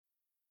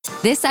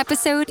This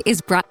episode is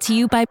brought to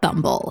you by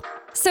Bumble.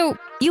 So,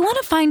 you want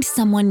to find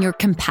someone you're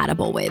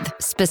compatible with,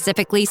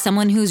 specifically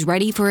someone who's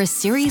ready for a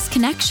serious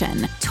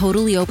connection,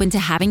 totally open to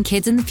having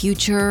kids in the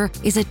future,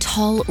 is a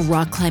tall,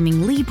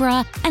 rock-climbing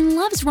Libra, and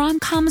loves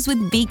rom-coms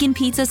with vegan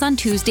pizzas on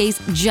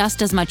Tuesdays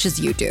just as much as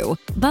you do.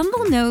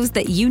 Bumble knows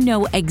that you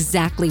know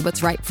exactly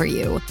what's right for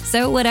you.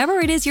 So whatever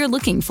it is you're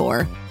looking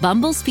for,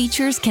 Bumble's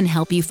features can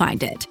help you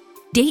find it.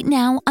 Date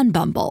now on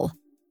Bumble.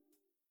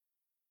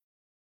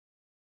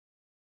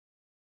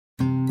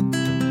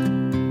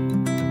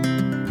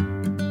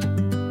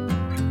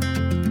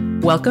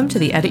 Welcome to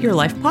the Edit Your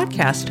Life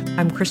podcast.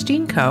 I'm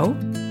Christine Coe.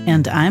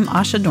 And I'm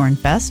Asha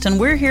Dornfest, and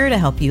we're here to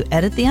help you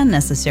edit the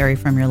unnecessary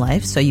from your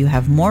life so you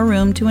have more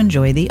room to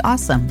enjoy the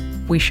awesome.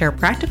 We share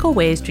practical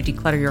ways to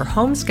declutter your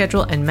home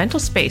schedule and mental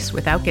space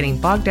without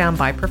getting bogged down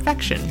by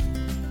perfection.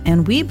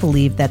 And we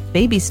believe that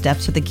baby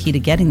steps are the key to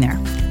getting there.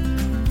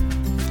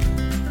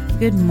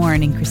 Good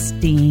morning,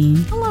 Christine.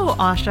 Hello,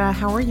 Asha.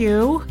 How are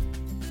you?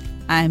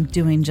 I'm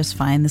doing just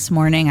fine this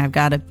morning. I've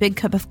got a big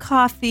cup of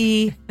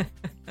coffee.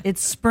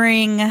 It's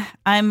spring.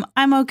 I'm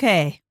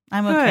okay.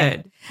 I'm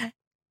okay.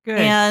 Good.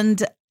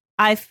 And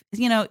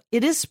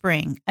it is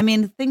spring. I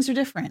mean, things are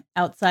different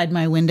outside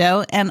my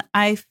window. And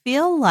I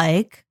feel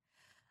like,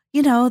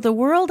 the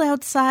world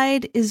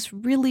outside is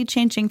really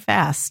changing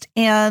fast.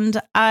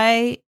 And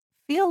I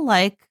feel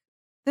like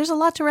there's a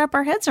lot to wrap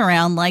our heads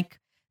around, like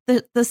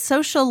the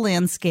social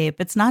landscape.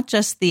 It's not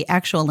just the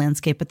actual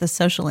landscape, but the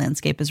social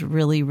landscape is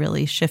really,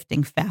 really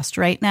shifting fast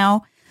right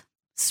now.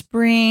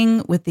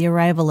 Spring with the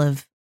arrival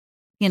of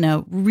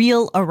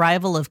real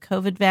arrival of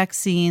COVID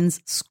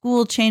vaccines,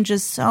 school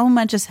changes, so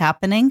much is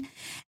happening.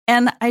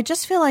 And I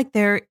just feel like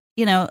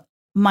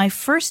my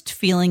first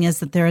feeling is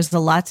that there is a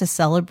lot to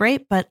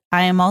celebrate, but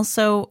I am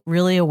also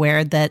really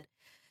aware that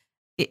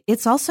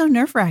it's also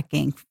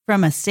nerve-wracking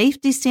from a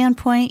safety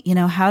standpoint.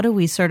 How do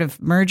we sort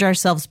of merge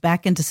ourselves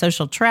back into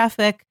social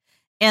traffic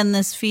and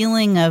this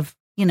feeling of,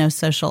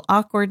 social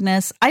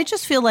awkwardness? I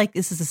just feel like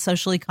this is a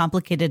socially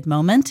complicated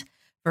moment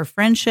for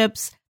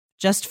friendships,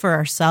 just for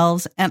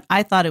ourselves. And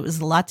I thought it was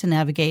a lot to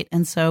navigate.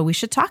 And so we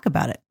should talk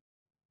about it.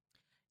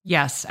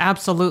 Yes,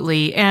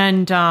 absolutely.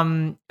 And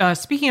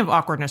speaking of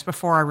awkwardness,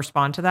 before I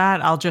respond to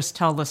that, I'll just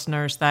tell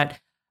listeners that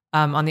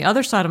on the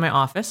other side of my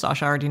office,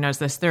 Asha already knows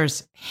this,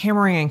 there's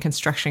hammering and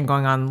construction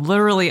going on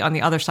literally on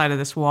the other side of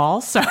this wall.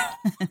 So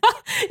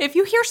if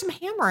you hear some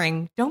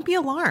hammering, don't be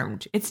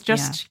alarmed. It's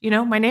just,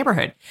 my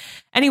neighborhood.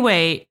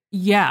 Anyway,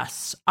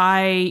 yes,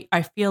 I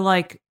feel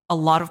like a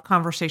lot of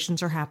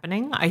conversations are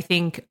happening. I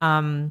think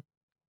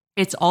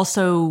it's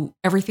also,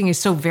 everything is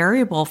so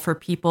variable for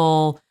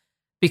people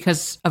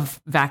because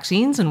of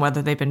vaccines and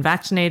whether they've been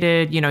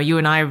vaccinated. You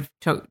and I have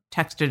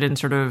texted and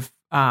sort of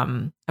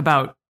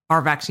about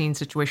our vaccine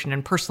situation.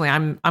 And personally,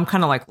 I'm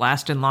kind of like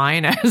last in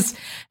line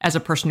as a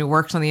person who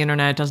works on the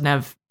internet, doesn't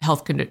have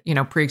health,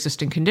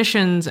 pre-existing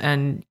conditions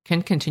and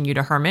can continue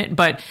to hermit.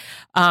 But,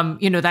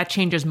 that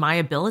changes my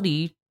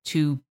ability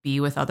to be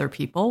with other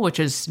people, which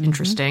is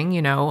interesting,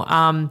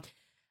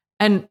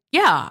 And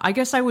yeah, I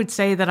guess I would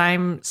say that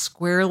I'm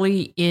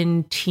squarely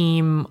in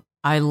team.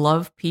 I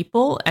love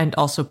people, and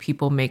also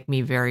people make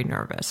me very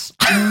nervous.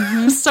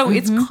 So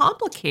it's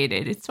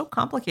complicated. It's so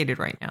complicated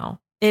right now.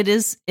 It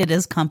is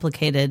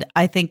complicated.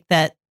 I think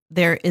that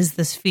there is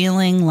this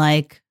feeling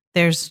like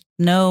there's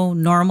no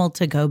normal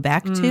to go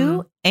back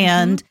to.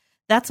 And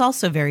that's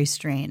also very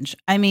strange.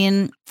 I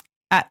mean,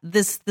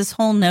 this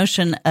whole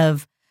notion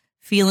of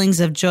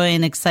feelings of joy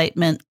and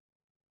excitement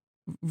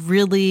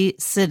really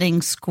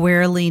sitting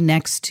squarely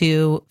next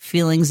to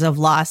feelings of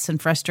loss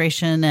and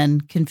frustration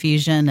and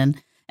confusion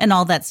and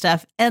all that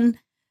stuff. And,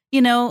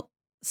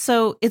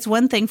 so it's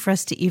one thing for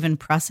us to even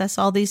process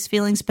all these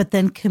feelings, but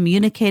then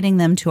communicating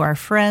them to our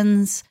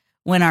friends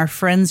when our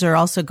friends are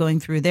also going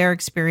through their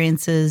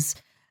experiences.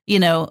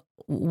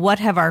 What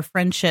have our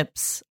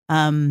friendships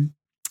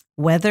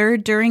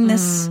weathered during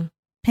this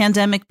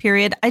pandemic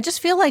period? I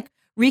just feel like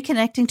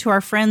reconnecting to our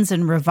friends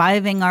and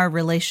reviving our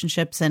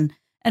relationships and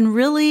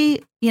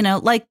really,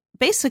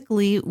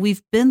 basically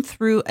we've been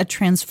through a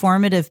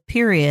transformative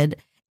period,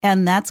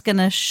 and that's going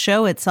to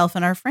show itself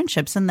in our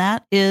friendships. And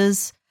that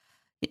is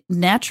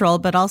natural,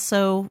 but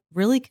also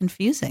really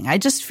confusing. I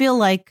just feel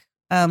like,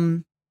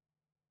 there's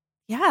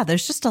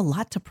just a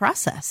lot to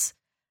process.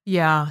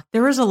 Yeah,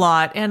 there is a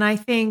lot. And I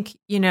think,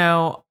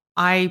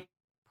 I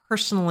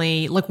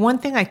personally, one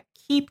thing I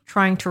keep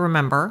trying to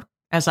remember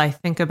as I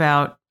think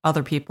about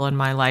other people in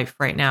my life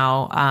right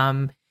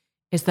now,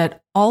 is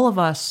that all of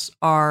us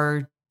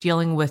are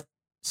dealing with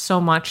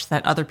so much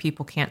that other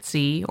people can't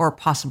see or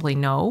possibly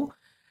know.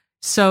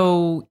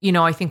 So,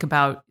 I think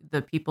about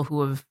the people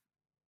who have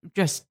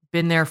just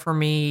been there for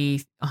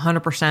me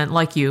 100%,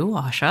 like you,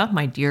 Asha,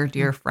 my dear,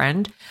 dear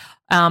friend.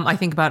 I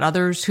think about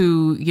others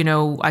who,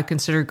 I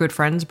consider good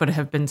friends, but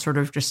have been sort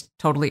of just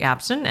totally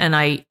absent. And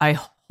I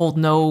hold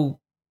no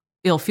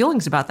ill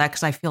feelings about that,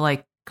 because I feel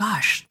like,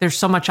 gosh, there's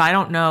so much I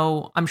don't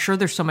know. I'm sure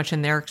there's so much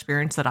in their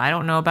experience that I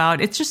don't know about.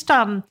 It's just,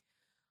 I'm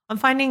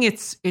finding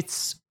it's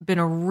been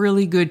a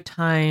really good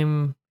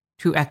time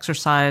to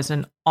exercise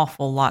an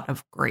awful lot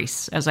of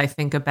grace as I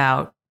think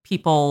about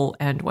people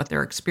and what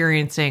they're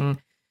experiencing,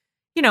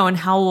 and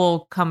how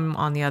we'll come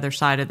on the other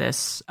side of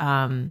this,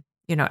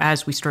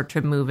 as we start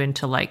to move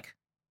into like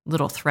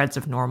little threads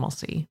of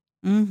normalcy.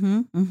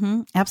 Mm-hmm,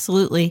 mm-hmm,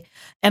 absolutely.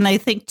 And I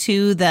think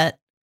too that,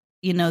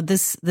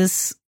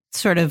 this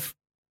sort of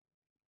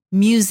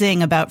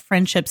musing about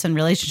friendships and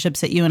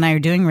relationships that you and I are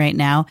doing right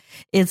now,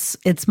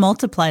 it's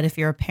multiplied if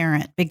you're a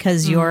parent,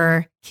 because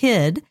your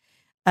kid,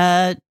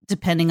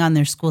 depending on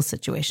their school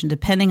situation,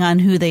 depending on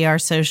who they are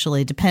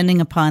socially,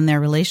 depending upon their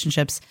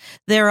relationships,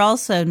 they're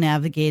also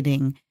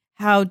navigating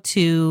how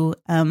to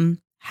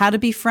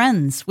be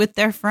friends with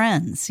their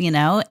friends,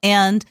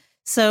 and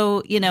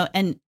so,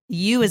 and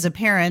you as a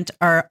parent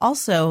are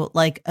also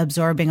like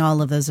absorbing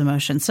all of those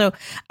emotions. So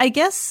I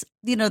guess,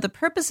 the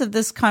purpose of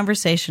this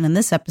conversation in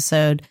this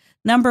episode,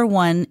 number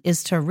one,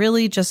 is to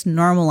really just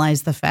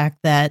normalize the fact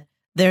that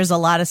there's a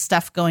lot of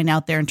stuff going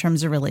out there in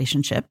terms of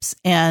relationships.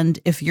 And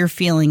if you're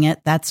feeling it,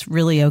 that's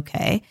really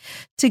okay.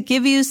 To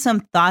give you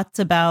some thoughts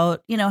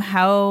about,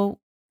 how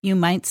you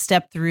might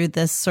step through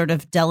this sort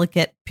of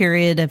delicate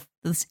period of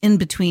this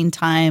in-between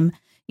time,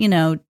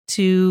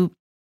 to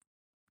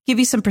give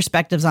you some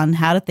perspectives on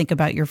how to think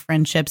about your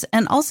friendships,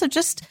 and also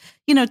just,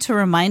 to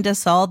remind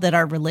us all that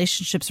our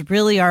relationships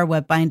really are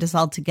what bind us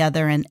all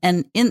together. And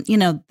in,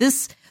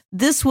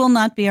 this will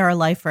not be our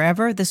life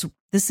forever. This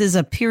is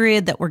a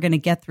period that we're going to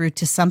get through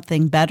to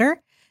something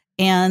better.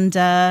 And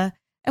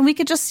we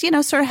could just,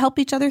 sort of help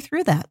each other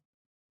through that.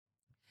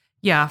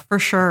 Yeah, for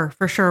sure.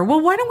 For sure.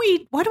 Well, why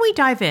don't we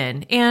dive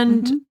in?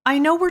 And I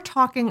know we're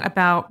talking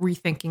about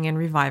rethinking and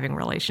reviving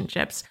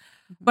relationships,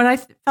 but I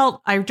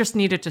felt I just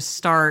needed to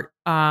start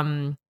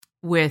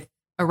with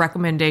a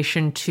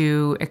recommendation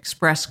to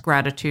express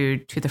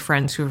gratitude to the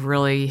friends who have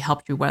really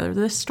helped you weather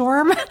this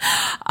storm.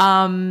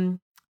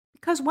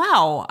 Because,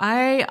 wow,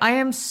 I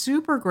am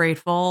super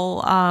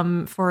grateful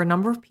for a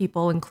number of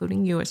people,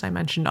 including you, as I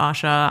mentioned,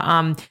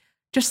 Asha.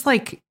 Just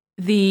like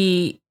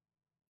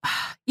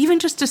even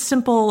just as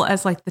simple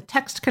as like the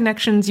text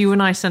connections, you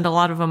and I send a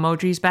lot of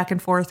emojis back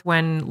and forth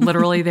when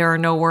literally there are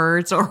no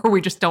words, or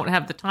we just don't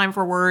have the time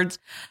for words.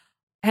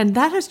 And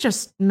that has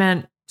just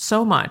meant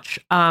so much.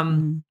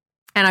 And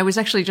I was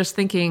actually just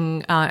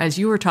thinking, as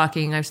you were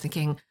talking, I was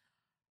thinking,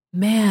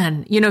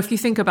 man, if you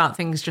think about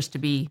things just to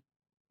be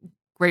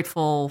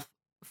grateful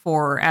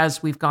for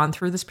as we've gone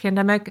through this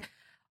pandemic,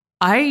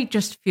 I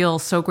just feel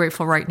so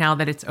grateful right now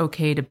that it's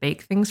okay to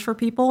bake things for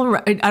people.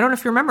 I don't know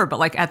if you remember, but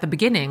like at the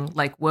beginning,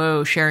 like,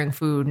 whoa, sharing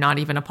food, not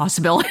even a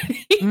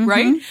possibility,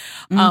 right?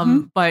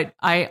 But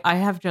I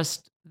have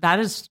just, that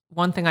is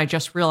one thing I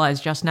just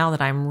realized just now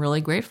that I'm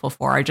really grateful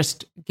for. I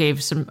just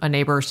gave a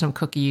neighbor some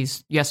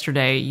cookies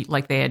yesterday.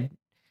 Like they had,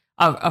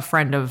 a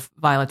friend of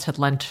Violet's had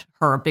lent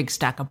her a big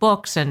stack of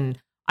books, and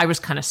I was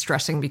kind of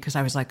stressing because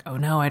I was like, oh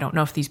no, I don't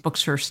know if these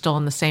books are still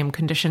in the same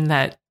condition,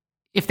 that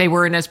if they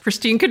were in as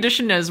pristine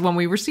condition as when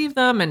we received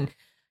them. And,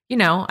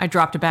 I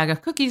dropped a bag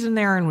of cookies in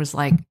there and was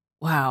like,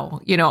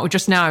 wow,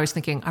 just now I was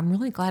thinking, I'm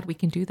really glad we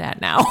can do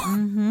that now.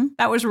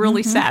 That was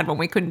really sad when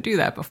we couldn't do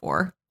that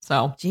before.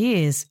 So,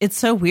 geez, it's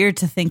so weird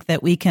to think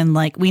that we can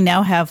we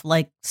now have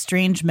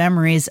strange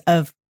memories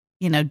of,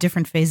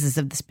 different phases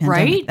of this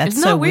pandemic. Right? That's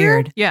Isn't so that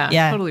weird?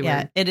 Yeah, totally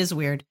weird. It is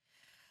weird.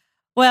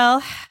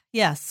 Well,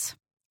 yes.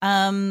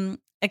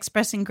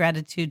 Expressing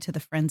gratitude to the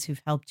friends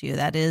who've helped you.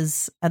 That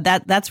is,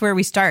 that's where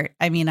we start.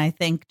 I mean, I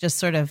think just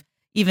sort of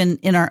even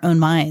in our own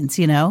minds,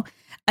 and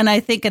I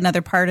think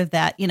another part of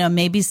that,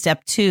 maybe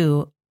step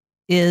 2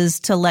 is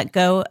to let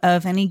go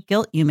of any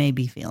guilt you may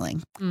be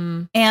feeling.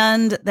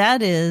 And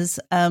that is,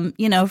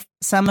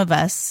 some of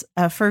us,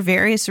 for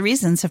various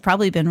reasons, have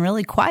probably been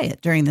really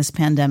quiet during this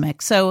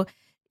pandemic. So,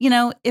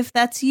 if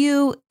that's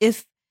you,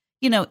 if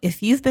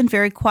you've been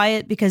very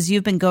quiet because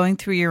you've been going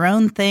through your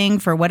own thing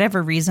for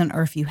whatever reason,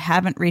 or if you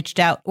haven't reached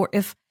out, or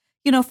if,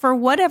 for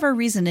whatever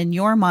reason in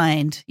your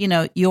mind,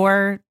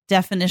 your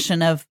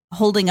definition of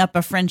holding up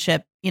a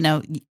friendship,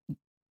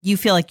 you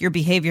feel like your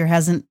behavior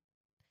hasn't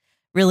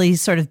really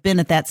sort of been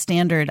at that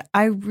standard,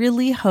 I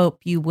really hope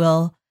you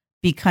will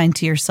be kind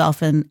to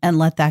yourself and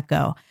let that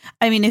go.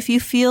 I mean, if you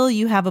feel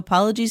you have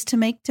apologies to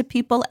make to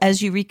people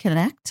as you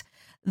reconnect,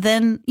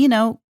 then,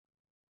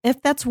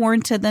 if that's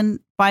warranted,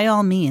 then by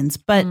all means.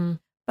 But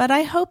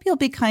I hope you'll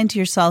be kind to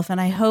yourself, and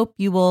I hope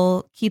you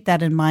will keep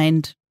that in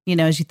mind,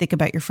 as you think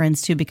about your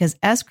friends too, because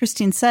as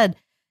Christine said,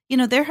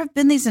 there have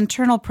been these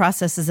internal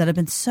processes that have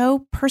been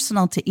so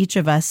personal to each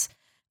of us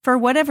for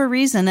whatever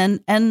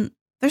reason. And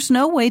there's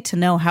no way to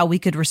know how we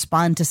could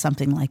respond to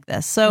something like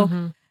this.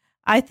 So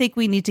I think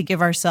we need to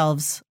give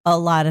ourselves a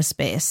lot of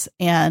space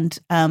and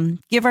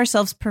give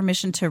ourselves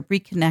permission to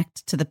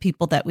reconnect to the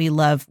people that we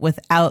love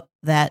without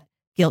that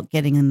guilt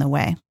getting in the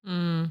way.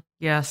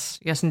 Yes,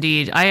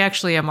 indeed. I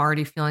actually am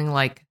already feeling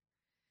like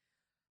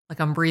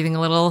I'm breathing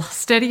a little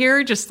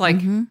steadier, just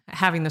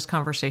having this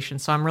conversation.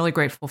 So I'm really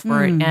grateful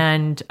for it.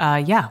 And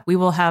we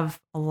will have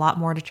a lot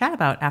more to chat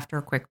about after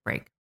a quick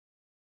break.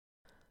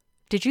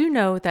 Did you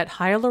know that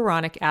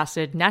hyaluronic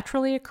acid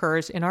naturally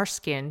occurs in our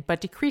skin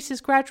but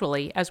decreases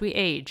gradually as we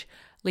age?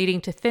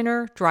 leading to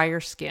thinner, drier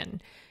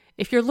skin.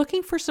 If you're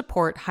looking for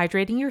support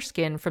hydrating your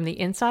skin from the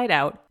inside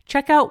out,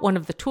 check out one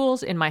of the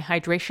tools in my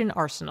hydration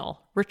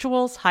arsenal,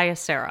 Ritual's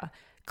Hyacera.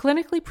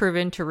 Clinically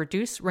proven to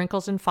reduce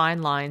wrinkles and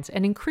fine lines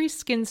and increase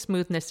skin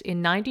smoothness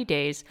in 90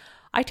 days,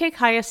 I take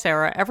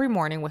Hyacera every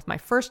morning with my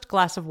first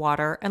glass of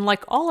water, and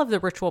like all of the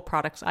Ritual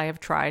products I have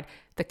tried,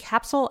 the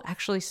capsule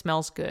actually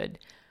smells good.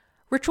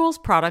 Ritual's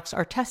products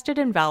are tested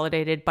and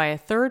validated by a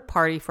third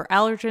party for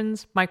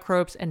allergens,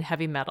 microbes, and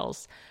heavy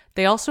metals.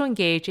 They also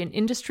engage in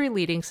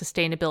industry-leading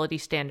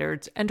sustainability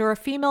standards and are a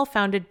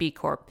female-founded B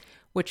Corp,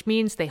 which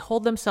means they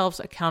hold themselves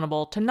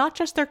accountable to not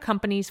just their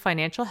company's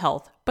financial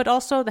health, but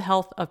also the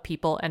health of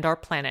people and our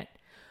planet.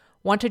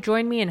 Want to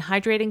join me in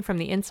hydrating from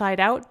the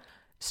inside out?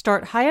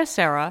 Start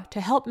Hyacera to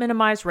help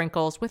minimize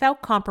wrinkles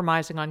without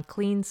compromising on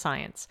clean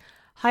science.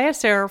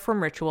 Hyacera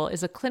from Ritual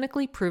is a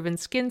clinically proven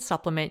skin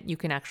supplement you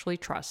can actually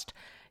trust.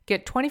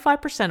 Get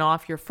 25%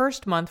 off your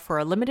first month for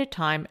a limited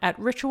time at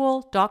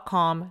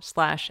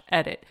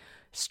ritual.com/edit.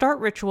 Start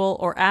Ritual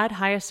or add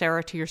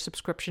Hyacera to your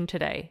subscription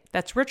today.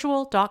 That's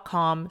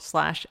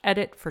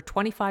ritual.com/edit for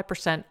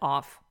 25%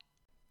 off.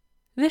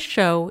 This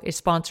show is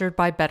sponsored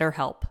by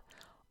BetterHelp.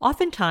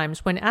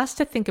 Oftentimes, when asked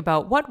to think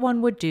about what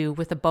one would do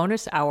with a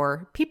bonus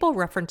hour, people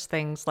reference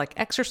things like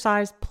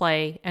exercise,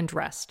 play, and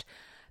rest.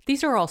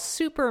 These are all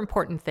super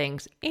important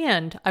things,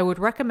 and I would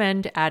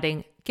recommend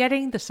adding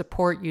getting the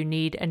support you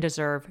need and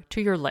deserve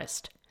to your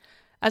list.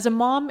 As a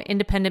mom,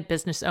 independent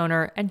business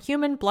owner, and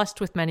human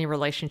blessed with many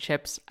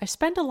relationships, I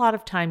spend a lot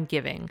of time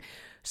giving.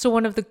 So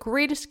one of the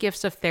greatest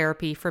gifts of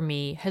therapy for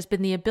me has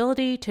been the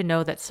ability to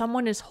know that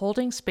someone is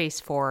holding space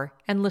for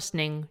and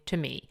listening to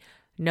me.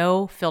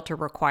 No filter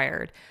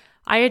required.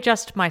 I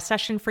adjust my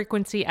session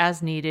frequency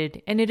as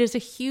needed, and it is a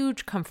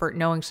huge comfort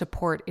knowing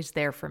support is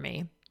there for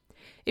me.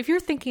 If you're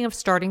thinking of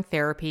starting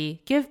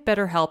therapy, give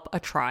BetterHelp a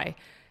try.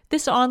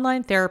 This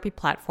online therapy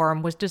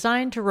platform was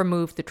designed to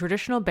remove the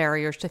traditional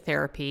barriers to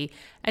therapy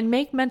and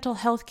make mental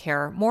health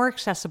care more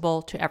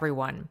accessible to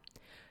everyone.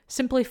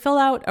 Simply fill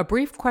out a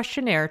brief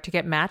questionnaire to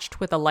get matched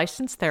with a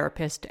licensed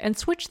therapist and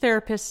switch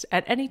therapists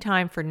at any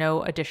time for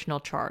no additional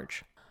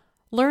charge.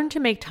 Learn to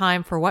make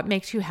time for what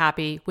makes you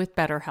happy with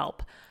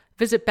BetterHelp.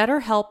 Visit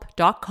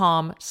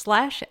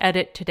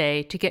betterhelp.com/edit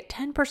today to get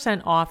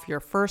 10% off your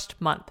first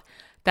month.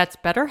 That's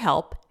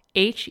BetterHelp,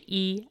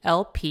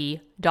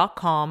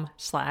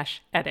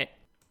 HELP.com/edit.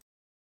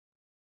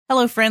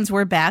 Hello, friends.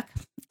 We're back,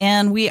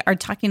 and we are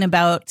talking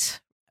about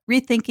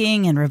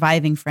rethinking and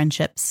reviving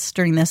friendships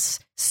during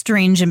this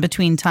strange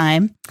in-between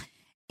time.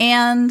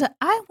 And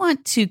I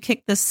want to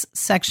kick this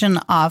section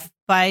off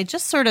by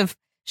just sort of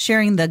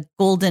sharing the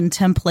golden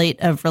template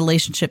of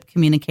relationship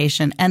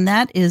communication, and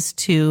that is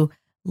to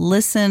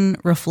listen,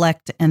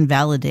 reflect, and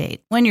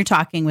validate when you're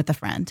talking with a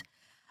friend.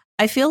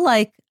 I feel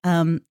like,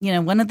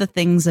 one of the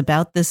things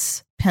about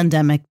this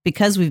pandemic,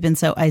 because we've been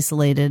so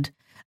isolated,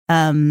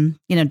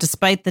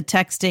 despite the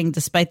texting,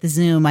 despite the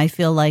Zoom, I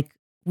feel like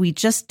we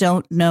just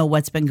don't know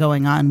what's been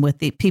going on with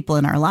the people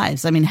in our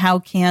lives. I mean, how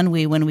can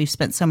we when we've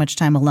spent so much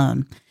time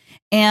alone?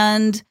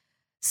 And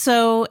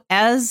so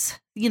as,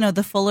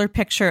 the fuller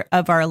picture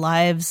of our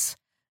lives,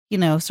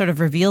 sort of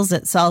reveals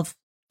itself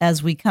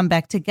as we come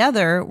back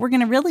together, we're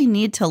going to really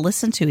need to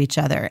listen to each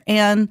other.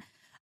 And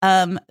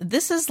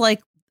this is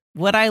like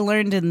what I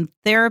learned in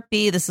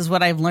therapy. This is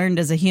what I've learned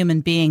as a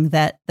human being,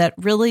 that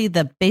really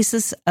the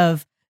basis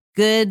of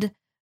good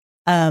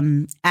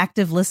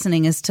active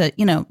listening is to,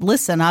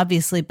 listen,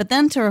 obviously, but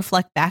then to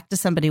reflect back to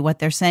somebody what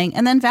they're saying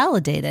and then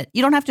validate it.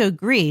 You don't have to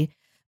agree,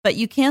 but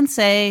you can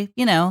say,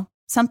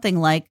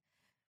 something like,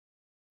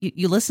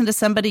 you listen to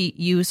somebody,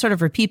 you sort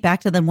of repeat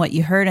back to them what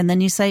you heard, and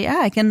then you say, yeah,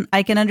 I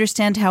can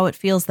understand how it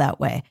feels that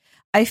way.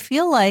 I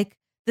feel like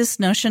this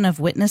notion of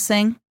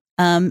witnessing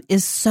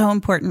is so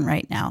important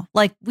right now.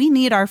 Like, we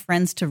need our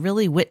friends to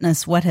really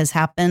witness what has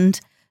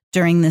happened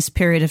during this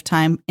period of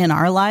time in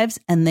our lives,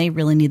 and they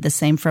really need the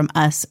same from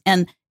us.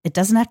 And it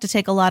doesn't have to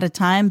take a lot of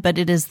time, but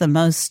it is the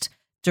most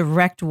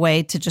direct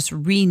way to just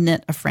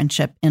re-knit a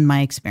friendship, in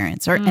my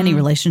experience, or any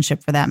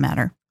relationship for that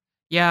matter.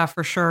 Yeah,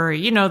 for sure.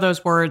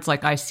 Those words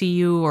like I see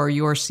you or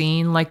you're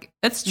seen, like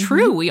that's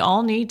true. Mm-hmm. We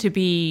all need to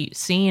be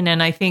seen.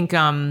 And I think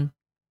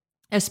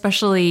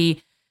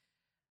especially,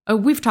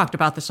 we've talked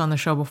about this on the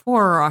show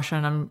before, Asha,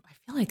 and I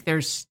feel like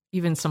there's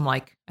even some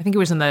I think it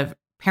was in the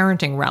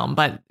parenting realm,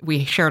 but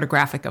we shared a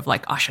graphic of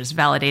like Asha's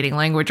validating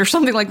language or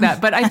something like that.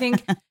 But I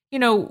think,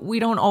 we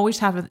don't always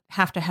have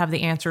to have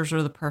the answers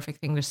or the perfect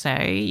thing to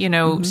say.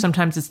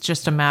 Sometimes it's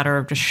just a matter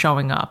of just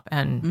showing up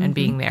and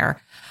being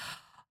there.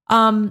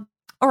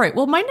 All right.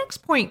 Well, my next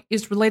point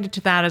is related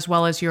to that, as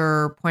well as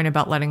your point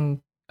about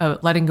letting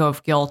go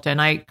of guilt.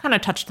 And I kind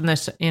of touched on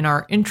this in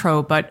our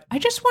intro, but I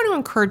just want to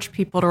encourage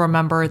people to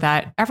remember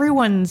that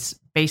everyone's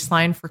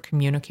baseline for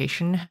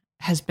communication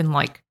has been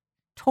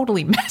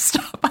totally messed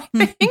up,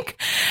 I think.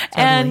 Totally.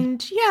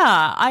 And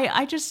yeah,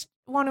 I just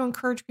want to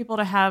encourage people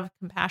to have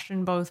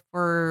compassion both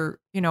for,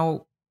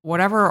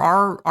 whatever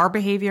our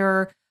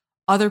behavior,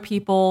 other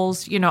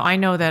people's, I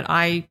know that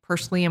I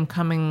personally am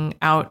coming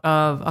out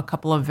of a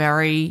couple of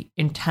very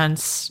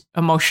intense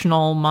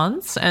emotional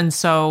months. And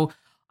so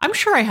I'm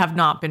sure I have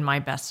not been my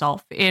best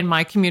self in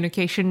my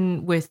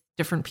communication with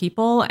different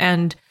people.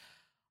 And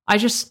I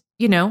just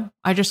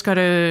got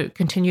to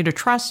continue to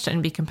trust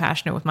and be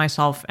compassionate with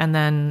myself, and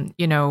then,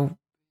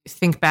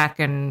 think back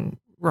and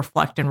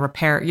reflect and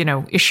repair,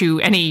 issue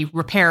any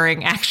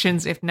repairing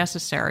actions if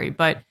necessary.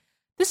 But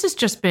this has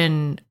just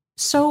been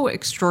so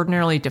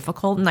extraordinarily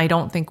difficult, and I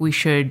don't think we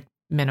should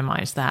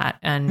minimize that.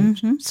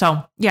 And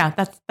so, yeah,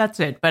 that's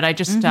it. But I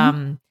just,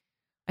 I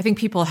think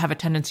people have a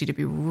tendency to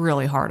be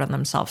really hard on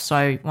themselves. So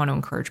I want to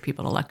encourage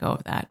people to let go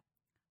of that.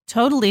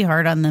 Totally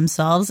hard on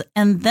themselves.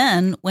 And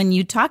then when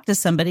you talk to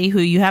somebody who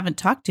you haven't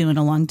talked to in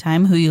a long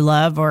time, who you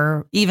love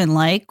or even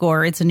like,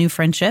 or it's a new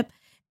friendship,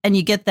 and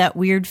you get that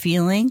weird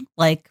feeling,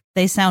 like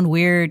they sound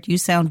weird, you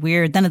sound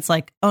weird, then it's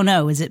like, oh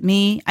no, is it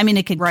me? I mean,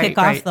 it could kick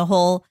off the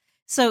whole.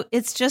 So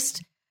it's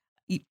just,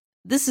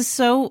 this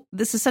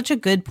is such a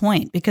good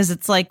point, because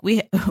it's like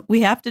we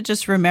have to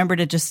just remember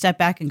to just step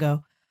back and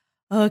go,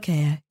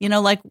 okay,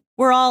 like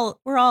we're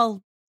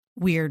all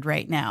weird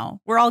right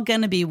now. We're all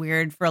going to be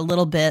weird for a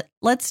little bit.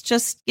 Let's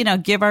just,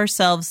 give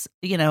ourselves,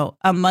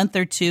 a month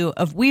or two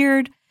of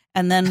weird.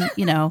 And then,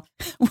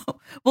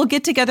 we'll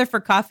get together for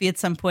coffee at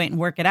some point and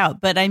work it out.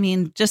 But I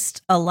mean,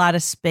 just a lot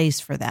of space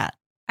for that.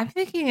 I'm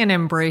thinking an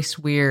embrace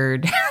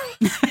weird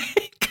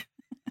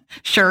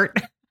shirt.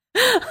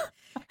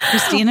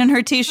 Christine and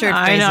her T-shirt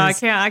phrases. I know.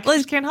 I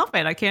just can't help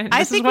it. I can't.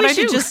 I think we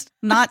should just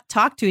not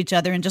talk to each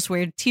other and just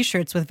wear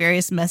T-shirts with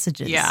various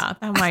messages. Yeah,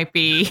 that might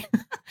be.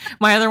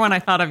 My other one I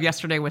thought of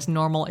yesterday was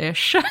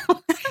normal-ish.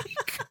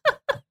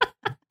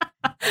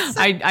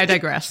 I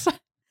digress.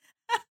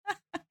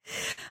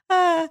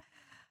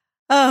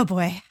 Oh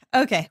boy.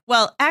 Okay.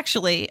 Well,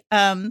 actually,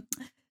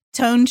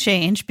 tone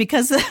change,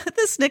 because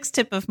this next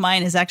tip of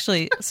mine is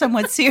actually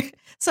somewhat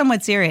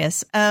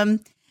serious.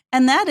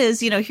 And that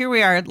is, here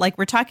we are, like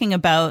we're talking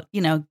about,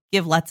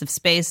 give lots of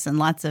space and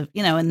lots of,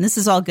 and this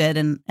is all good.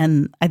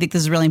 And I think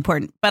this is really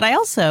important. But I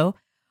also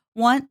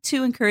want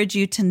to encourage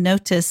you to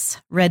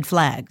notice red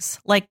flags,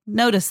 like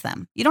notice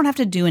them. You don't have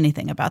to do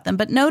anything about them,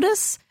 but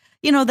notice,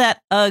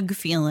 that ugh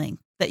feeling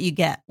that you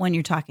get when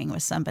you're talking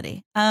with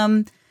somebody.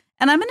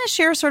 And I'm going to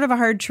share sort of a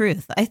hard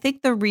truth. I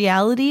think the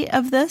reality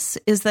of this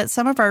is that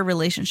some of our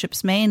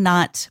relationships may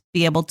not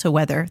be able to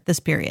weather this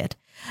period.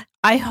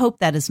 I hope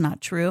that is not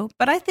true,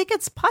 but I think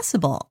it's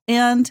possible.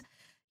 And,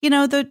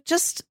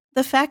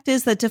 the fact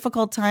is that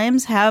difficult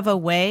times have a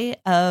way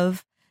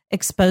of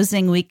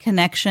exposing weak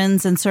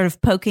connections and sort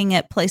of poking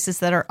at places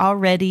that are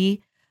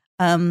already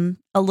a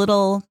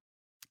little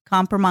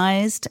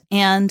compromised.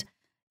 And,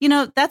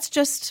 that's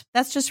just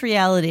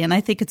reality. And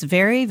I think it's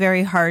very,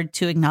 very hard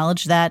to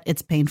acknowledge that.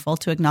 It's painful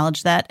to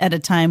acknowledge that at a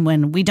time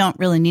when we don't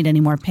really need any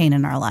more pain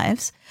in our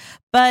lives.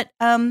 But,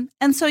 and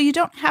so you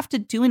don't have to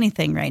do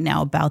anything right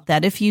now about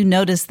that. If you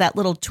notice that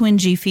little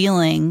twingy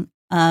feeling,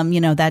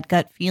 that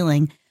gut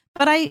feeling.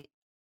 But I,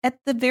 at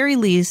the very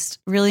least,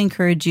 really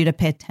encourage you to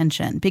pay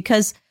attention,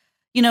 because,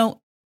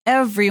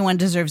 everyone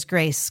deserves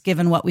grace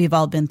given what we've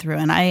all been through.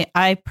 And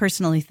I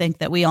personally think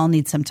that we all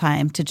need some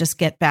time to just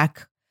get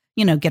back,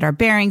 get our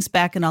bearings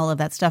back and all of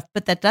that stuff.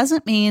 But that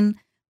doesn't mean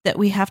that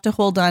we have to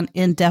hold on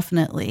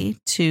indefinitely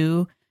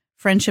to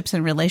friendships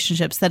and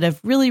relationships that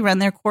have really run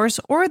their course,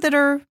 or that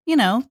are,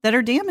 that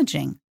are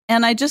damaging.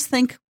 And I just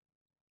think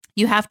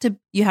you have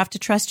to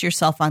trust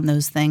yourself on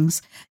those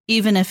things,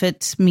 even if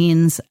it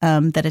means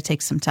that it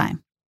takes some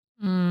time.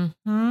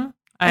 Mm-hmm.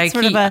 It's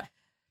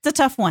a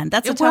tough one.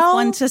 That's a tough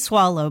one to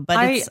swallow,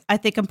 but it's, I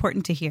think,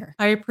 important to hear.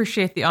 I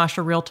appreciate the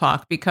Asha Real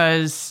Talk,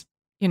 because,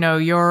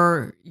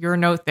 your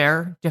note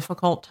there,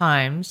 difficult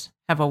times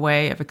have a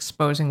way of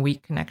exposing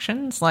weak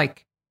connections.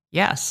 Like,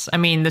 yes, I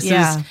mean, this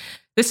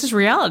is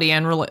reality,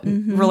 and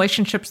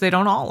relationships, they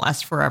don't all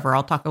last forever.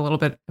 I'll talk a little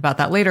bit about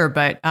that later,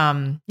 but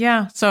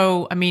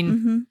so, I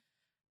mean,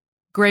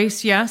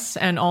 grace, yes.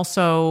 And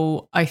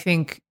also I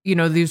think,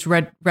 these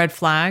red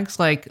flags,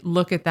 like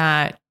look at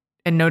that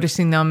and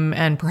noticing them,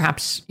 and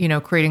perhaps,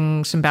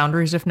 creating some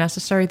boundaries if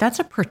necessary. That's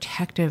a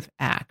protective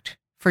act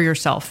for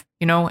yourself,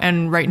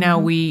 and right now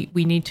we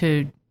need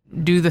to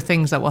do the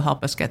things that will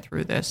help us get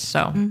through this.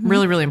 So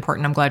really, really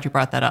important. I'm glad you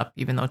brought that up,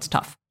 even though it's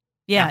tough.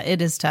 Yeah,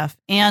 it is tough.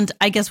 And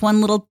I guess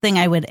one little thing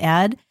I would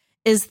add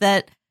is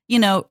that,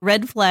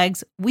 red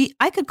flags,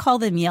 I could call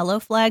them yellow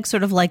flags,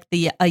 sort of like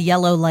a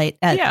yellow light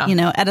at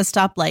a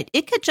stoplight.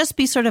 It could just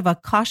be sort of a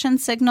caution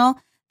signal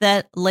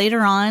that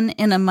later on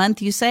in a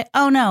month you say,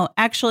 oh no,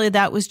 actually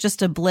that was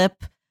just a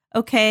blip.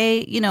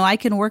 Okay, I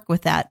can work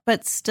with that.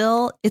 But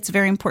still, it's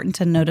very important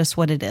to notice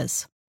what it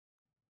is.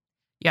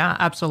 Yeah,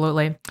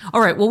 absolutely. All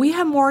right. Well, we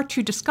have more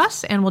to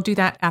discuss, and we'll do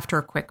that after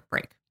a quick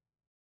break.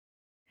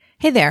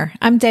 Hey there,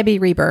 I'm Debbie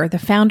Reber, the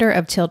founder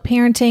of Tilt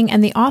Parenting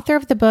and the author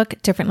of the book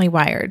Differently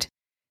Wired.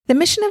 The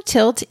mission of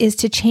Tilt is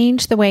to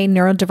change the way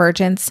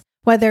neurodivergence,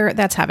 whether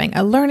that's having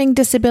a learning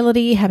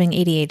disability, having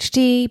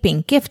ADHD,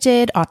 being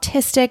gifted,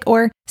 autistic,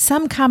 or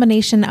some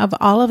combination of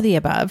all of the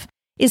above,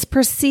 is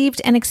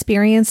perceived and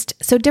experienced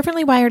so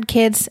differently wired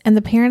kids and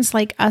the parents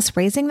like us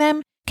raising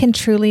them can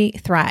truly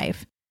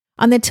thrive.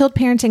 On the Tilt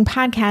Parenting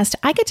podcast,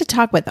 I get to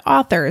talk with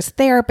authors,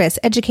 therapists,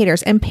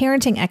 educators, and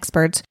parenting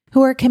experts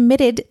who are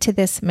committed to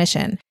this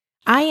mission.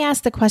 I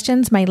ask the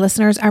questions my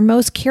listeners are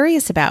most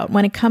curious about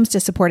when it comes to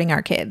supporting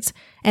our kids.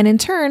 And in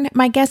turn,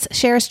 my guests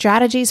share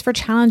strategies for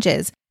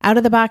challenges,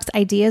 out-of-the-box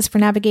ideas for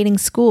navigating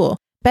school,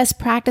 best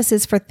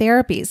practices for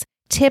therapies,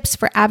 tips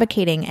for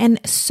advocating, and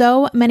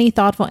so many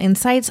thoughtful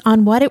insights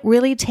on what it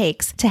really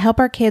takes to help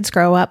our kids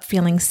grow up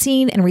feeling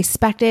seen and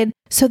respected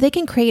so they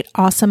can create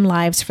awesome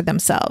lives for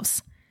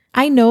themselves.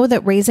 I know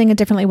that raising a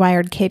differently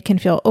wired kid can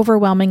feel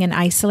overwhelming and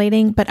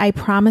isolating, but I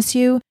promise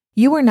you,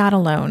 you are not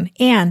alone,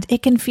 and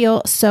it can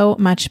feel so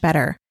much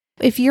better.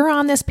 If you're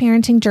on this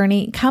parenting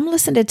journey, come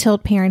listen to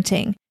Tilt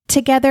Parenting.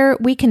 Together,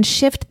 we can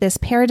shift this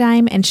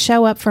paradigm and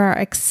show up for our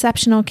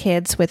exceptional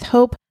kids with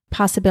hope,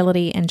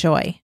 possibility, and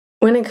joy.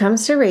 When it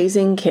comes to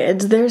raising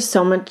kids, there's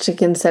so much to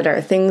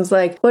consider. Things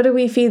like, what do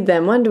we feed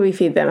them? When do we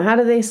feed them? How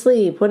do they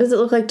sleep? What does it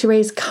look like to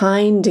raise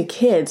kind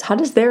kids? How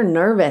does their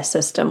nervous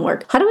system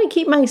work? How do I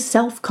keep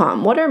myself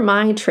calm? What are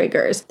my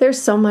triggers? There's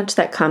so much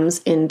that comes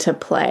into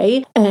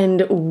play,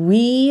 and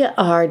we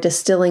are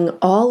distilling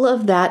all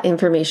of that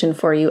information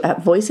for you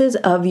at Voices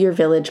of Your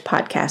Village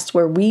podcast,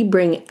 where we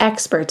bring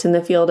experts in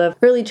the field of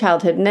early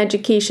childhood and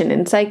education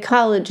and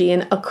psychology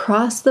and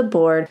across the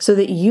board so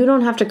that you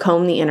don't have to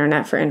comb the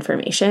internet for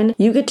information.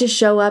 You get to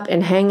show up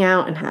and hang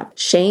out and have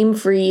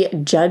shame-free,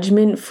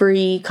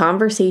 judgment-free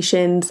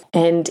conversations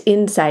and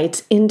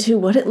insights into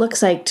what it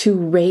looks like to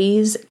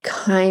raise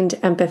kind,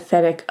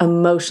 empathetic,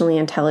 emotionally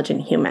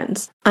intelligent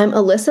humans. I'm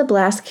Alyssa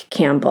Blask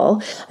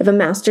Campbell. I have a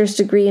master's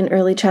degree in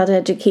early childhood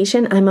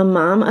education. I'm a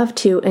mom of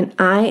 2, and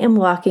I am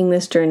walking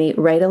this journey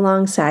right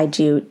alongside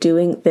you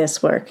doing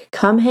this work.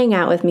 Come hang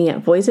out with me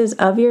at Voices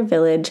of Your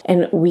Village,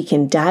 and we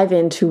can dive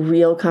into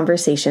real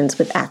conversations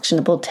with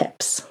actionable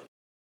tips.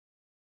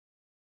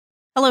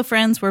 Hello,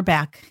 friends. We're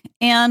back.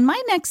 And my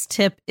next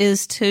tip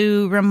is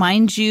to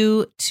remind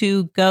you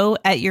to go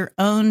at your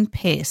own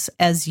pace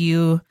as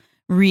you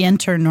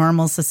re-enter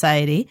normal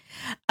society.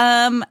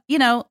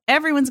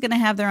 Everyone's going to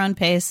have their own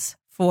pace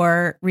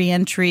for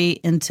re-entry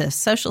into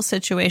social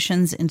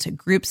situations, into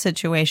group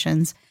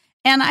situations.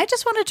 And I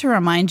just wanted to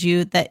remind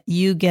you that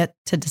you get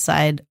to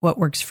decide what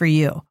works for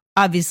you.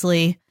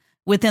 Obviously,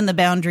 within the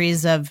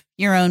boundaries of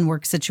your own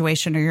work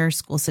situation or your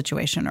school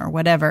situation or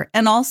whatever.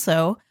 And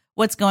also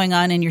what's going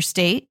on in your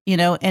state,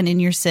 and in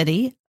your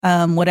city,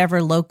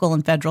 whatever local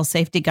and federal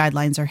safety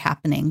guidelines are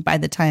happening by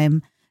the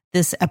time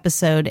this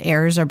episode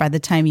airs or by the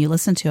time you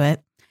listen to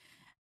it.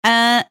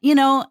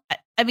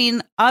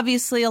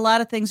 Obviously a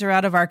lot of things are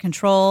out of our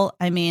control.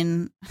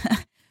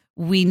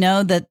 We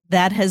know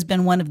that has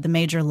been one of the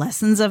major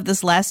lessons of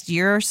this last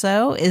year or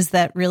so, is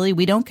that really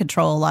we don't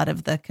control a lot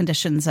of the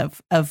conditions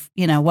of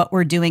what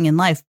we're doing in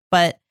life.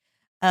 But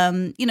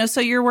so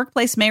your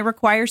workplace may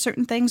require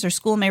certain things, or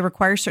school may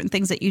require certain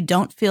things that you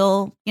don't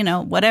feel,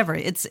 whatever.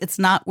 It's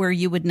not where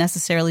you would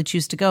necessarily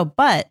choose to go.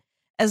 But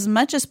as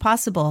much as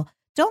possible,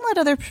 don't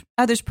let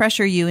others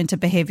pressure you into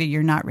behavior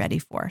you're not ready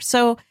for.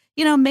 So,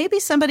 maybe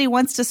somebody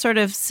wants to sort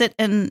of sit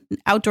and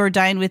outdoor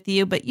dine with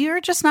you, but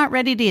you're just not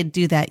ready to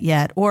do that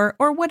yet, or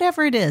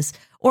whatever it is.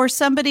 Or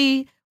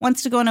somebody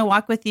wants to go on a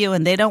walk with you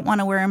and they don't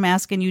want to wear a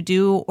mask and you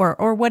do,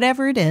 or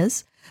whatever it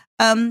is.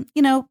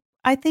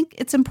 I think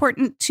it's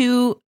important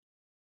to,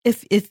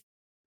 if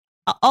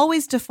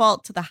always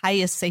default to the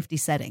highest safety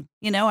setting.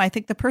 I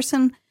think the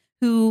person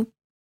who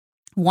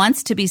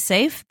wants to be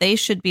safe, they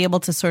should be able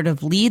to sort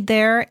of lead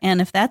there.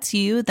 And if that's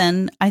you,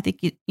 then I think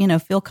you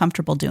feel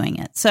comfortable doing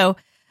it. So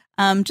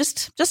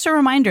just a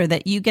reminder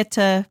that you get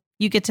to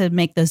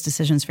make those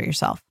decisions for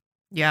yourself.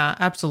 Yeah,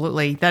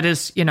 absolutely. That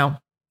is,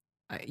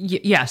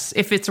 yes,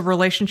 if it's a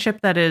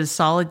relationship that is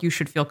solid, you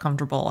should feel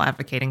comfortable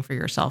advocating for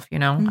yourself.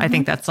 Mm-hmm. I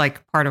think that's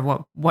like part of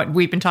what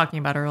we've been talking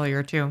about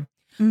earlier too.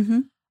 Mm-hmm.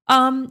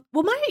 I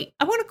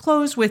want to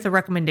close with a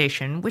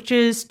recommendation, which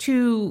is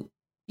to,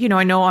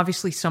 I know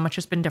obviously so much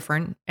has been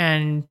different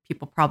and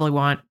people probably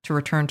want to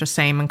return to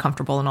same and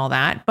comfortable and all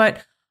that,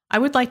 but I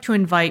would like to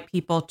invite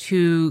people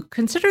to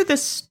consider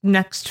this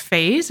next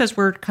phase as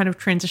we're kind of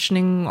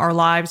transitioning our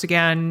lives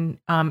again,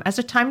 as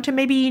a time to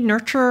maybe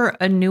nurture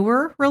a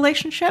newer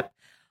relationship.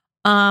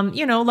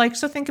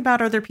 So think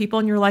about, are there people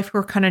in your life who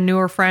are kind of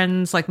newer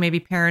friends, like maybe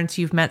parents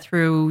you've met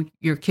through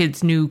your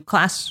kid's new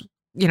class,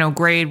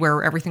 grade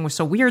where everything was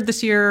so weird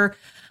this year.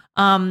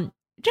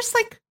 Just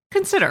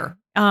consider,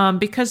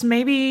 because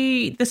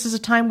maybe this is a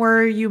time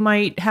where you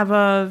might have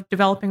a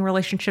developing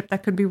relationship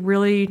that could be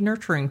really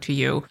nurturing to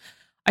you.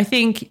 I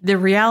think the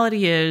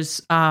reality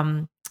is,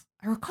 I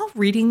recall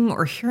reading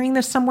or hearing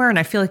this somewhere, and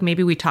I feel like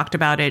maybe we talked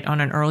about it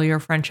on an earlier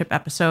friendship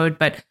episode,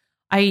 but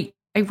I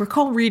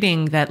recall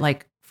reading that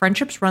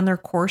friendships run their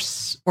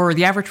course, or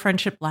the average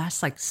friendship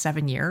lasts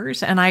 7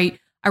 years. And I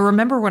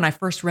remember when I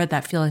first read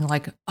that feeling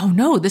oh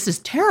no, this is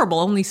terrible,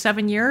 only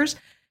 7 years.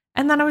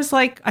 And then I was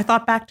I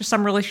thought back to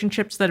some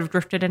relationships that have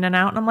drifted in and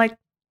out, and I'm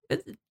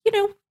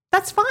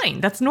that's fine.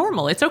 That's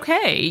normal. It's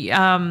okay.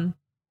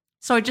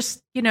 So I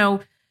just,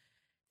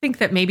 think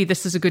that maybe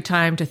this is a good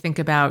time to think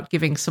about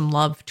giving some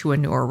love to a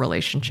newer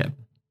relationship.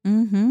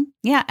 Mm-hmm.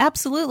 Yeah,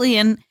 absolutely.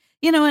 And,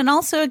 and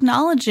also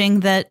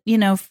acknowledging that,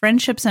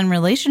 friendships and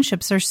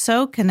relationships are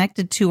so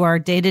connected to our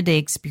day-to-day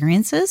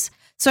experiences.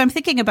 So I'm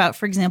thinking about,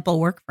 for example,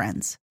 work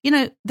friends.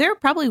 There are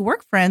probably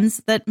work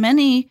friends that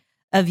many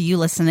of you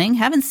listening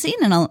haven't seen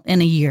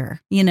in a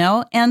year,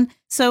 and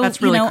so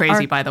that's really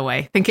crazy, by the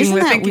way. Thinking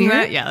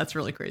that, yeah, that's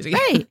really crazy.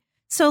 Right.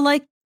 So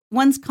like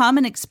one's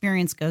common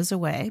experience goes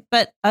away,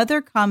 but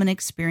other common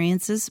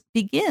experiences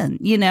begin,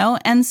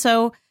 and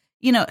so,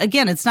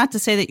 again, it's not to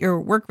say that your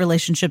work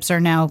relationships are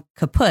now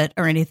kaput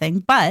or anything,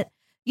 but,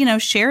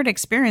 shared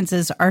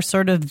experiences are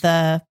sort of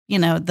the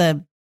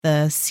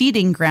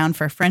seeding ground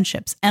for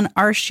friendships. And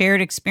our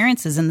shared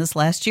experiences in this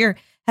last year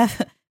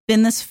have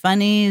been this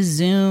funny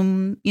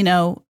Zoom,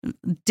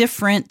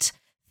 different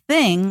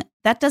thing.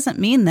 That doesn't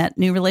mean that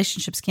new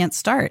relationships can't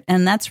start.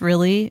 And that's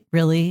really,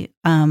 really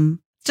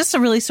just a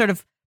really sort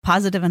of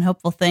positive and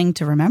hopeful thing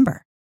to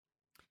remember.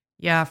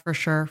 Yeah, for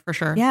sure. For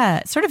sure. Yeah.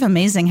 It's sort of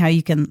amazing how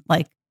you can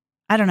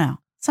I don't know,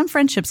 some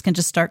friendships can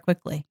just start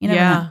quickly.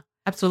 Yeah,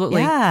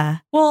 absolutely. Yeah.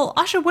 Well,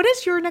 Asha, what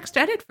is your next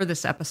edit for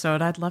this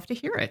episode? I'd love to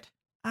hear it.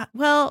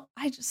 Well,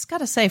 I just got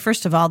to say,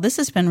 first of all, this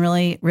has been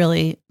really,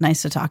 really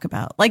nice to talk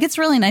about. It's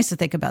really nice to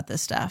think about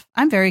this stuff.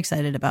 I'm very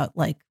excited about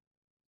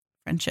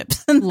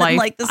friendships and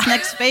life. This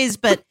next phase,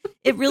 but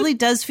it really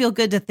does feel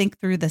good to think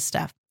through this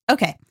stuff.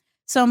 Okay.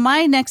 So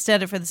my next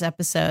edit for this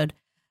episode,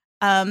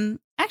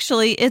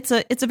 actually, it's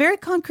a very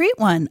concrete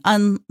one.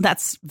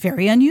 That's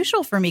very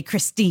unusual for me,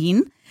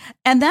 Christine.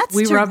 And that's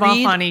we rub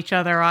off on each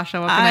other,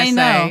 Asha. What can I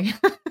say?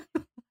 Know.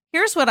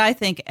 Here's what I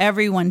think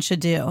everyone should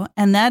do,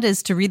 and that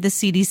is to read the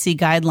CDC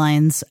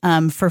guidelines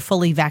for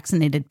fully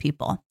vaccinated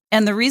people.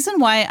 And the reason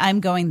why I'm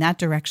going that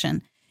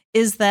direction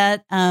is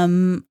that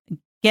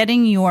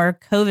getting your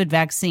COVID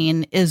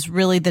vaccine is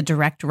really the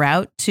direct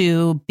route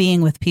to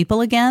being with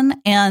people again.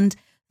 And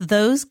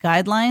those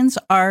guidelines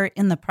are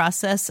in the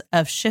process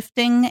of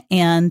shifting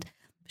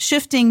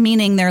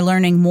meaning they're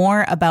learning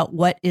more about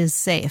what is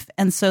safe.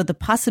 And so the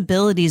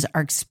possibilities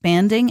are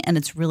expanding and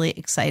it's really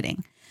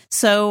exciting.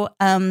 So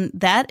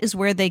that is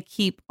where they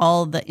keep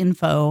all the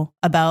info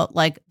about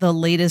the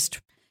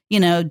latest,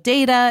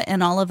 data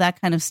and all of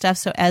that kind of stuff.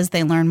 So as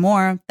they learn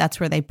more, that's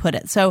where they put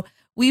it. So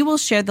we will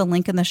share the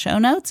link in the show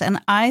notes. And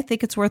I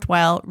think it's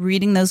worthwhile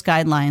reading those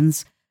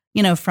guidelines,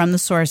 from the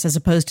source as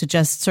opposed to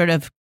just sort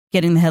of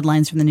getting the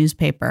headlines from the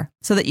newspaper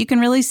so that you can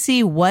really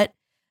see what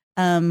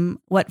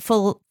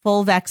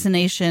full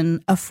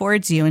vaccination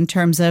affords you in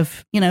terms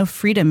of,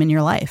 freedom in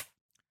your life.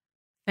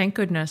 Thank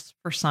goodness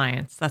for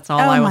science. That's all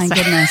I will say. Oh, my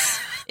goodness.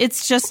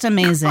 It's just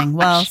amazing.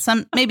 Well,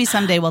 maybe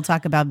someday we'll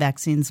talk about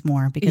vaccines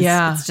more because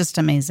it's just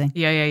amazing.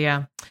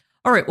 Yeah.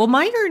 All right. Well,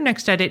 my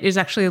next edit is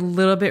actually a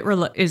little bit,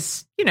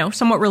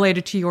 somewhat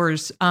related to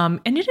yours. And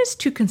it is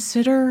to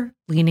consider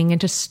leaning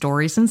into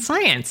stories and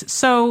science.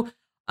 So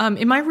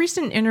in my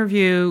recent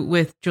interview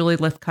with Julie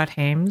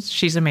Lythcott-Hames,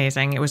 she's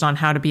amazing. It was on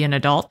how to be an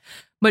adult,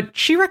 but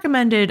she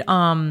recommended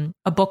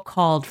a book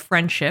called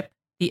Friendship: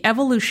 The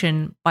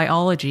Evolution,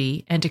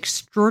 Biology, and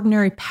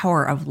Extraordinary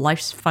Power of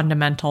Life's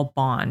Fundamental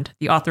Bond.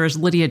 The author is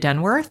Lydia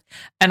Denworth.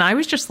 And I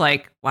was just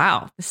like,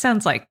 wow, this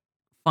sounds like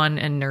fun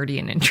and nerdy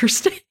and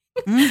interesting.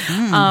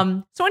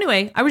 Mm-hmm. So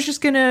anyway, I was just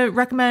going to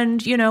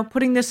recommend,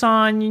 putting this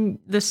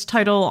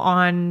title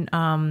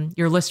on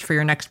your list for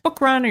your next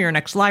book run or your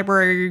next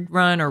library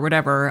run or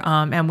whatever.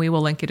 And we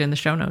will link it in the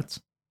show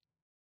notes.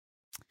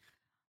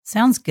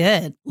 Sounds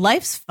good.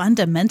 Life's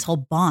fundamental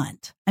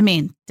bond. I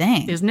mean,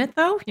 dang. Isn't it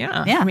though?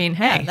 Yeah. Yeah. I mean,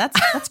 hey. Yeah,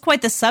 that's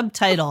quite the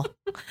subtitle.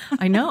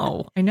 I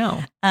know.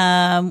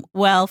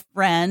 Well,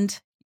 friend,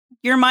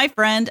 you're my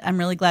friend. I'm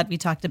really glad we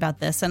talked about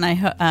this.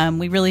 And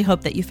we really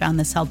hope that you found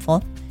this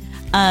helpful.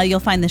 You'll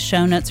find the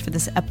show notes for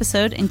this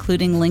episode,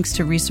 including links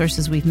to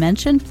resources we've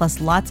mentioned, plus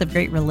lots of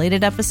great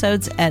related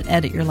episodes at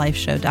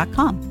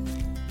edityourlifeshow.com.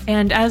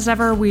 And as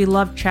ever, we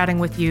love chatting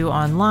with you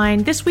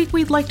online. This week,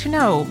 we'd like to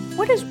know,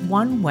 what is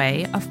one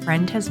way a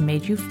friend has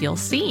made you feel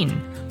seen?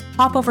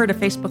 Hop over to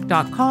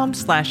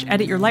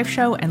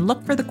facebook.com/edityourlifeshow and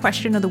look for the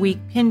question of the week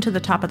pinned to the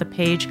top of the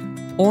page,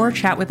 or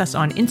chat with us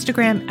on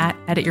Instagram at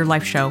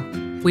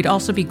edityourlifeshow. We'd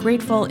also be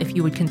grateful if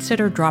you would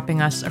consider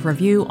dropping us a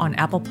review on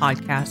Apple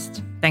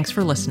Podcasts. Thanks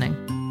for listening.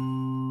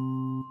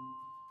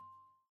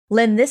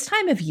 Lynn, this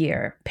time of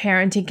year,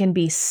 parenting can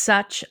be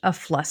such a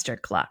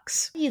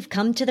flusterclux. You've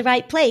come to the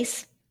right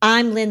place.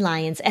 I'm Lynn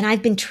Lyons, and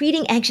I've been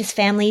treating anxious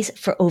families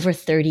for over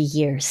 30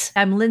 years.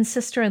 I'm Lynn's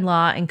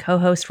sister-in-law and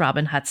co-host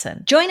Robin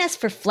Hudson. Join us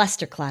for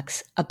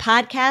Flusterclux, a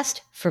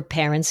podcast for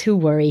parents who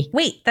worry.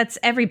 Wait, that's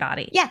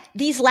everybody. Yeah,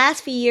 these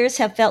last few years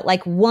have felt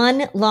like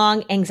one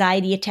long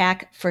anxiety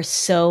attack for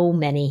so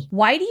many.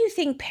 Why do you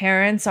think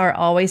parents are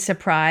always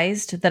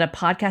surprised that a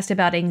podcast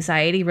about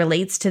anxiety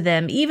relates to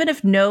them, even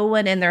if no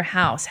one in their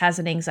house has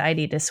an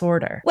anxiety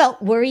disorder? Well,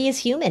 worry is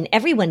human.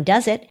 Everyone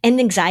does it. And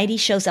anxiety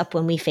shows up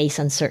when we face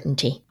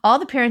uncertainty. me. All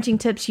the parenting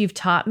tips you've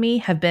taught me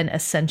have been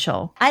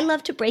essential. I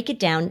love to break it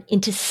down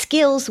into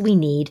skills we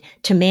need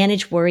to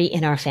manage worry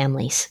in our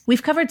families.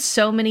 We've covered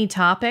so many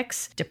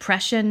topics: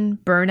 depression,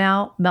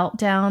 burnout,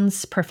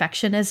 meltdowns,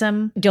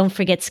 perfectionism. Don't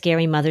forget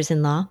scary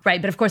mothers-in-law.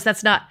 Right, but of course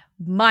that's not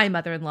my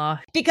mother-in-law.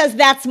 Because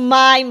that's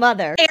my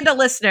mother. And a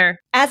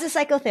listener. As a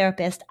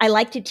psychotherapist, I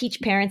like to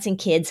teach parents and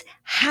kids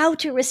how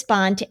to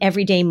respond to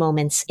everyday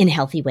moments in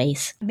healthy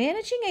ways.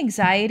 Managing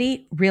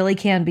anxiety really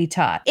can be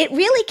taught. It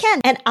really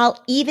can, and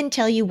I'll even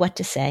tell you what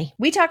to say.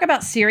 We talk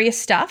about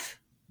serious stuff,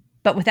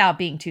 but without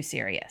being too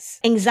serious.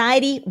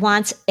 Anxiety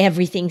wants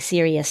everything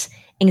serious.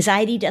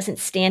 Anxiety doesn't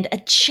stand a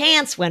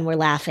chance when we're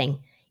laughing,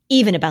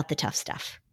 even about the tough stuff.